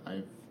 2, but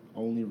I've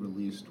only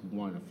released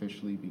 1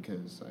 officially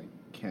because I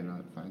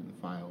cannot find the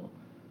file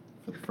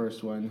for the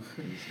first one.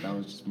 That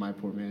was just my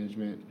poor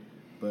management.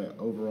 But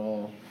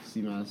overall,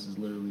 CMAS is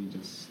literally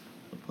just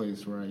a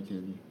place where I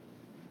can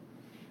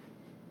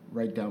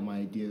write down my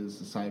ideas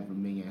aside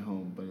from being at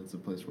home, but it's a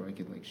place where I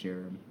can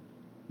share them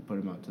and put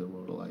them out to the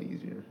world a lot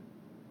easier.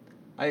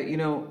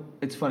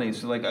 It's funny.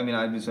 So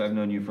obviously I've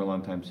known you for a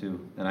long time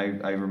too, and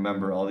I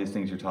remember all these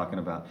things you're talking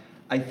about.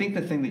 I think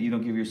the thing that you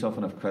don't give yourself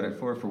enough credit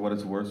for what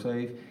it's worth,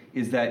 Saif,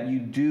 is that you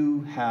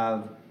do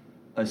have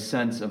a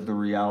sense of the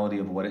reality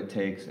of what it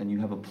takes, and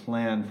you have a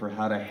plan for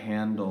how to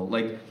handle,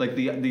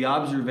 the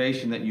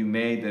observation that you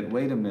made that,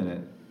 wait a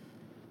minute,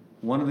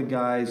 one of the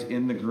guys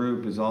in the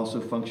group is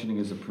also functioning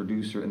as a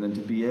producer, and then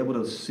to be able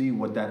to see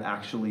what that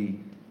actually,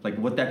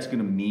 what that's going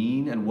to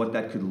mean and what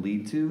that could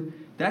lead to,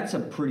 that's a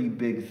pretty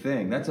big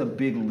thing. That's a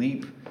big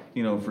leap,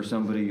 for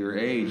somebody your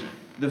age.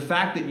 The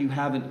fact that you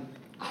haven't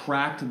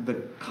cracked the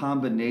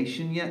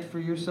combination yet for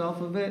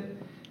yourself of it,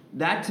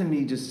 that to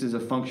me just is a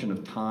function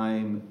of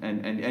time.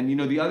 And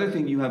the other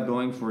thing you have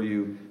going for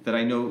you that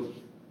I know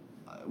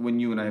when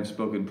you and I have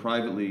spoken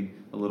privately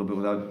a little bit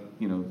without,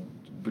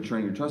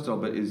 betraying your trust at all,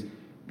 but is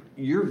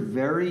you're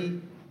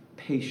very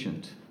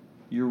patient.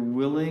 You're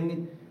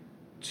willing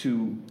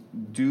to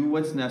do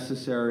what's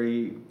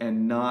necessary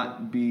and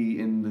not be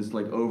in this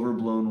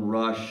overblown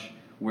rush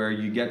where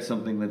you get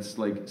something that's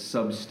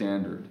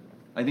substandard.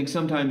 I think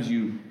sometimes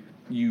you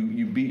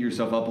beat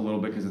yourself up a little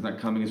bit because it's not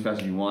coming as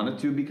fast as you want it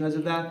to because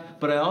of that.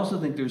 But I also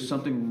think there's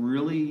something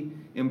really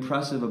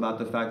impressive about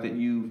the fact that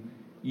you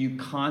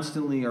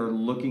constantly are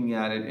looking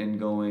at it and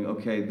going,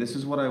 okay, this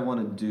is what I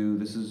want to do.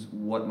 This is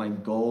what my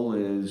goal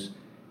is.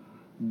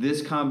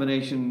 This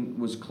combination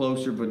was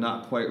closer but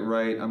not quite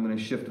right. I'm going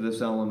to shift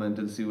this element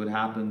and see what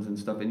happens and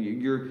stuff. And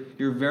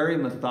you're very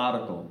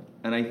methodical.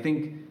 And I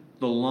think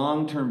the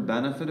long-term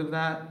benefit of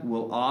that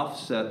will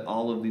offset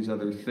all of these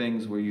other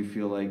things where you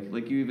feel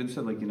like you even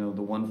said,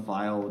 the one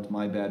file, it's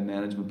my bad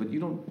management, but you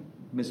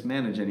don't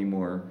mismanage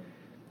anymore.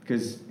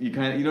 Because you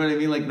know what I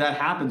mean? Like, that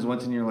happens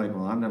once and you're like,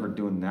 well, I'm never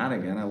doing that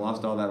again. I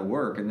lost all that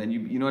work. And then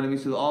you know what I mean?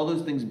 So all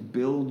those things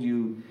build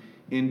you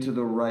into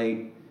the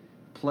right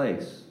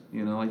place.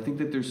 You know, I think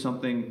that there's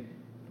something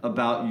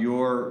about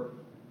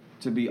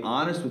to be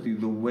honest with you,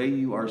 the way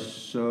you are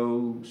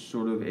so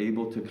sort of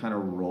able to kind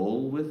of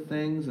roll with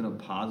things in a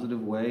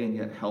positive way and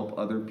yet help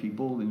other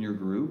people in your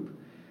group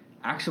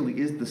actually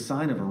is the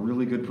sign of a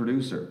really good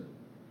producer.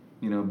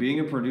 You know, being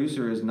a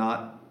producer is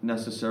not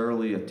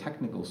necessarily a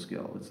technical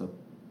skill. It's a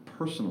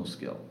personal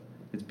skill.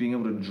 It's being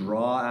able to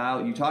draw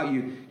out.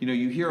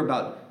 You hear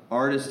about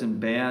artists and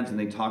bands and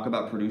they talk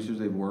about producers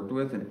they've worked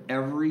with, and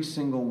every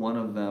single one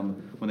of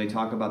them, when they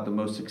talk about the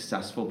most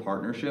successful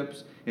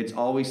partnerships, it's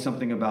always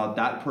something about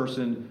that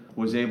person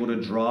was able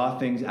to draw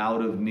things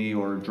out of me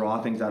or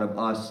draw things out of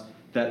us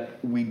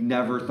that we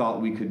never thought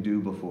we could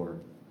do before.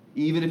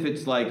 Even if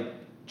it's like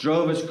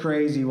drove us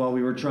crazy while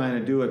we were trying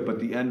to do it, but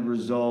the end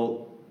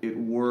result, it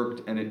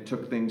worked and it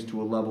took things to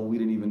a level we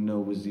didn't even know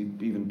was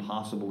even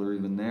possible or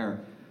even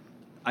there.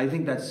 I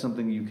think that's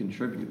something you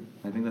contribute.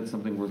 I think that's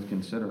something worth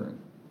considering.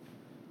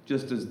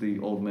 Just as the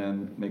old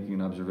man making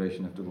an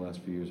observation after the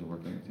last few years of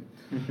working with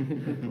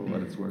you, for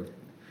what it's worth.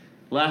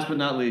 Last but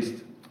not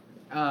least.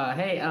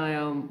 Hey,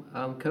 I'm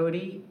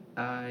Cody.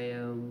 I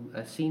am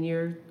a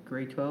senior,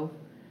 grade 12.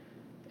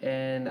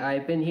 And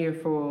I've been here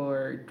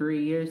for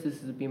 3 years.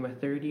 This will be my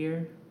third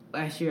year.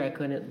 Last year I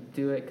couldn't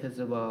do it because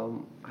of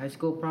high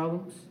school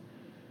problems.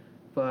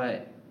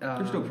 But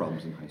there's no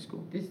problems in high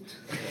school. It's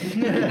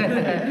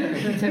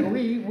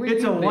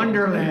a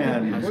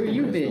wonderland. Where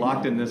you been?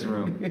 Locked in this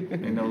room.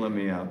 Ain't no let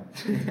me out.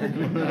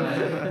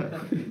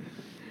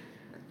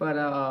 But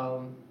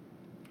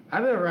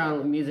I've been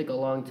around music a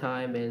long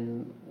time,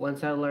 and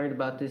once I learned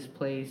about this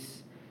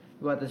place,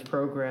 about this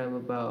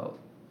program,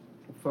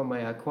 from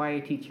my choir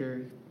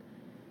teacher,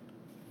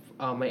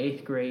 my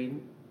 8th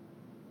grade,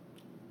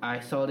 I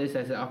saw this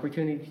as an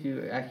opportunity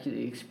to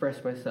actually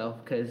express myself,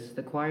 because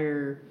the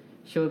choir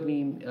showed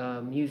me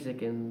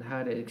music and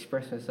how to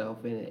express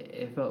myself, and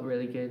it felt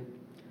really good.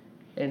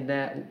 And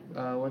that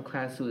one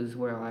class was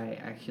where I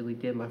actually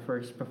did my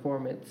first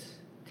performance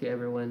to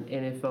everyone,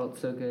 and it felt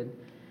so good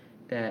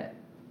that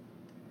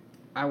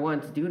I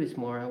wanted to do this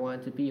more. I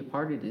wanted to be a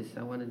part of this.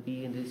 I wanted to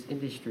be in this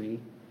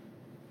industry.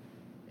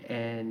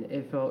 And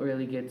it felt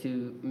really good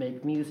to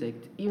make music,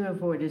 even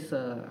for this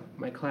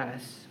my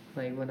class,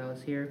 like when I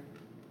was here.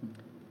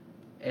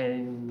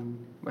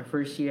 And my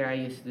first year, I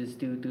used to just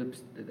do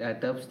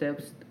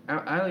dubsteps.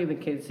 I don't even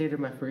consider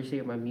my first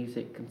year my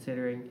music,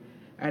 considering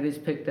I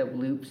just picked up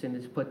loops and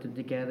just put them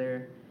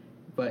together.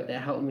 But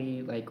that helped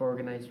me like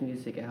organize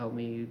music. It helped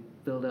me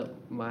build up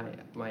my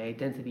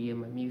identity in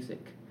my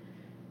music.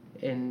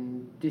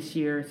 And this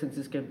year, since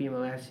it's gonna be my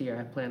last year,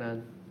 I plan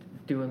on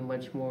doing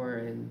much more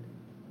and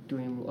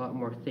doing a lot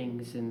more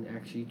things and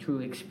actually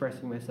truly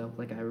expressing myself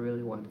like I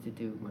really wanted to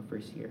do my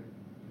first year.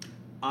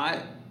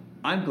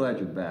 I'm glad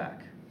you're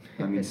back.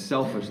 I mean,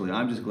 selfishly,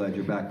 I'm just glad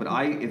you're back. But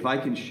if I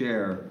can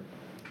share,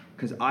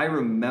 because I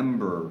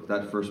remember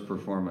that first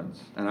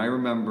performance, and I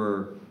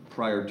remember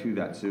prior to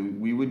that. So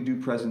we would do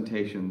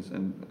presentations,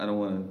 and I don't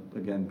want to,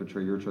 again,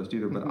 betray your trust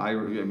either, but I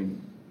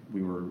mean,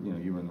 you were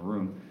in the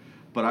room.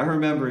 But I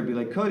remember it'd be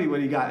like, Cody, what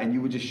do you got? And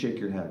you would just shake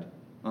your head.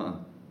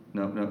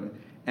 No.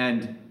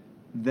 And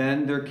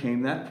then there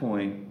came that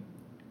point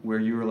where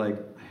you were like,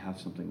 I have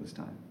something this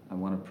time. I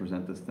want to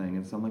present this thing.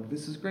 And so I'm like,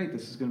 this is great.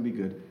 This is going to be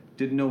good.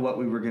 Didn't know what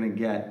we were going to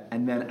get.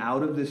 And then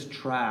out of this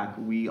track,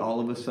 we all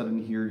of a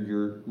sudden hear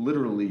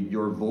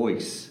your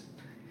voice.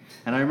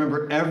 And I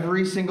remember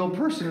every single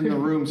person in the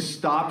room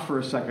stopped for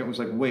a second. It was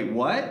like, wait,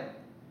 what?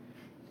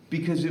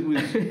 Because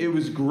it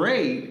was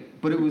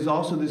great, but it was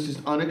also this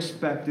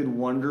unexpected,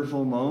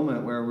 wonderful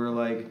moment where we're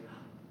like,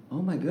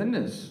 oh my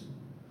goodness,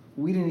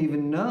 we didn't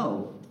even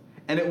know.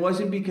 And it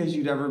wasn't because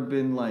you'd ever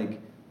been like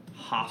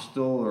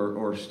hostile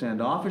or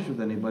standoffish with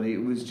anybody.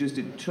 It was just,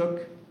 it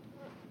took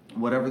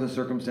whatever the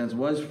circumstance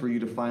was for you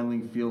to finally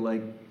feel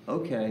like,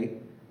 okay,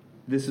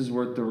 this is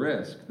worth the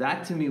risk.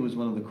 That to me was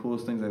one of the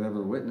coolest things I've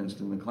ever witnessed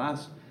in the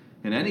class,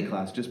 in any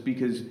class, just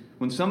because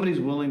when somebody's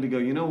willing to go,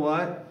 you know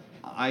what,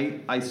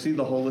 I see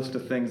the whole list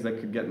of things that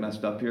could get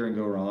messed up here and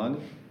go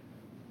wrong,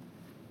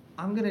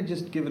 I'm going to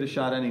just give it a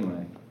shot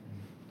anyway.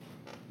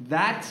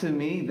 That to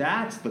me,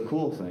 that's the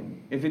cool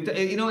thing. If it,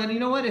 and you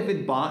know what, if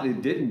it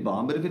didn't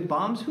bomb, but if it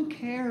bombs, who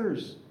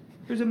cares?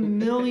 There's a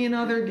million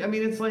other, I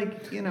mean, it's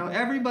like,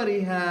 everybody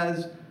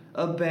has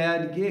a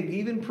bad gig.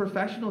 Even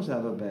professionals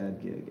have a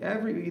bad gig.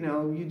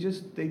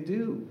 They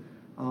do.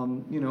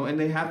 And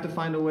they have to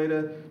find a way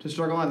to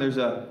struggle on. There's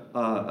a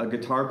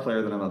guitar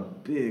player that I'm a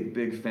big,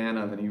 big fan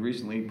of, and he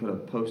recently put a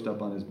post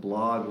up on his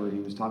blog where he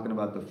was talking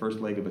about the first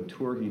leg of a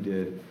tour he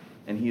did,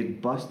 and he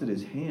had busted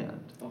his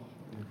hand. Oh,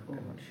 gosh.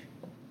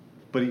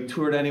 But he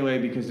toured anyway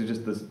because of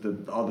just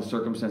all the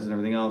circumstances and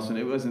everything else, and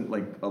it wasn't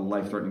like a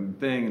life-threatening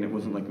thing, and it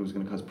wasn't like it was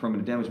going to cause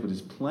permanent damage, but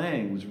his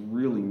playing was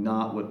really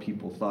not what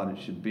people thought it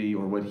should be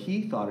or what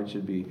he thought it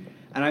should be.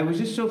 And I was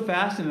just so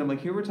fascinated. I'm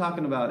like, here we're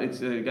talking about,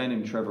 it's a guy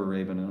named Trevor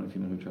Rabin. I don't know if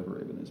you know who Trevor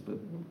Rabin is, but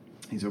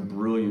he's a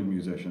brilliant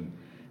musician.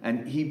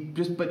 And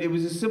but it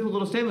was a simple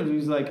little statement.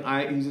 He's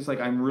just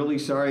like, I'm really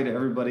sorry to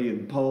everybody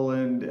in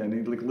Poland. And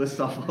he like lists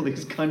off all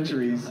these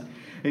countries.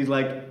 He's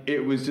like,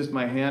 it was just,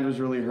 my hand was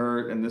really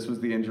hurt and this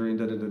was the injury and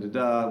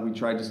da-da-da-da-da. We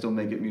tried to still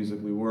make it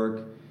musically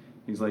work.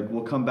 He's like,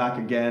 we'll come back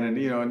again. And,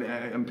 and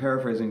I'm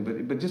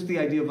paraphrasing, but just the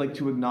idea of like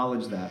to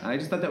acknowledge that. And I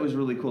just thought that was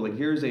really cool. Like,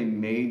 here's a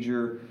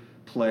major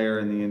player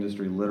in the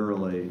industry,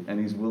 literally, and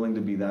he's willing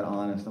to be that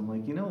honest. I'm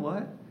like, you know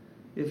what?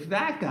 If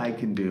that guy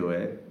can do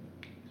it,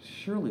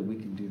 surely we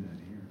can do that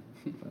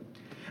here. But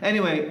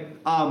anyway,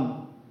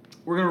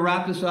 we're going to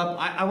wrap this up.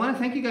 I want to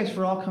thank you guys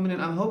for all coming in.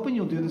 I'm hoping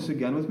you'll do this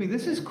again with me.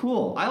 This is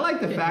cool. I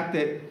like the fact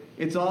that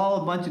it's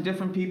all a bunch of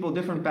different people,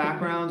 different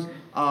backgrounds.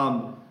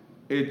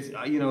 It's,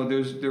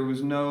 there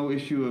was no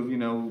issue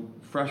of,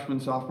 freshman,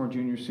 sophomore,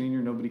 junior, senior.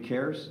 Nobody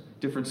cares.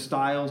 Different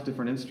styles,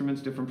 different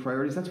instruments, different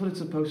priorities. That's what it's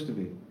supposed to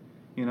be.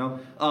 We're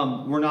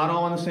not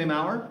all on the same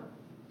hour.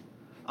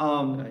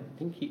 I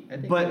think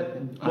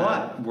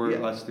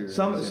we're us through.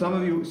 Some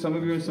of you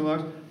in some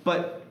hours,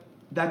 but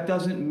that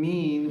doesn't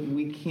mean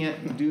we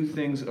can't do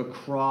things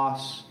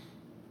across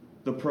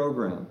the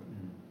program.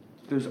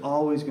 There's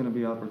always going to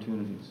be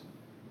opportunities.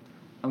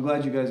 I'm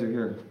glad you guys are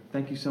here.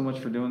 Thank you so much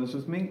for doing this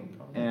with me,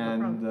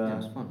 and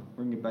we're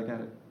gonna get back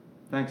at it.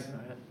 Thanks.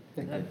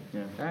 Yeah.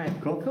 All right.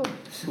 Cool.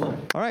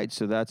 All right,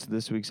 so that's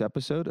this week's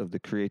episode of the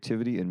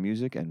Creativity in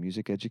Music and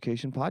Music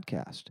Education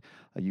podcast.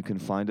 You can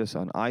find us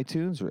on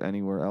iTunes or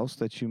anywhere else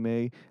that you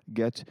may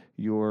get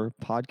your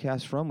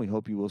podcast from. We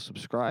hope you will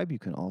subscribe. You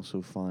can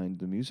also find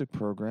the music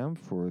program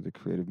for the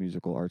Creative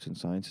Musical Arts and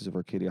Sciences of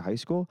Arcadia High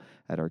School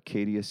at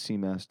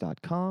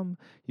arcadiacmass.com.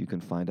 You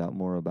can find out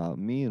more about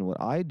me and what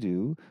I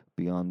do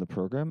beyond the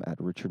program at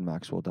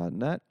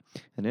richardmaxwell.net.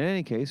 And in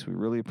any case, we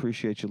really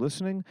appreciate you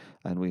listening,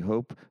 and we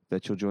hope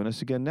that you'll join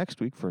us again next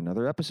week for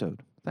another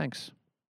episode. Thanks.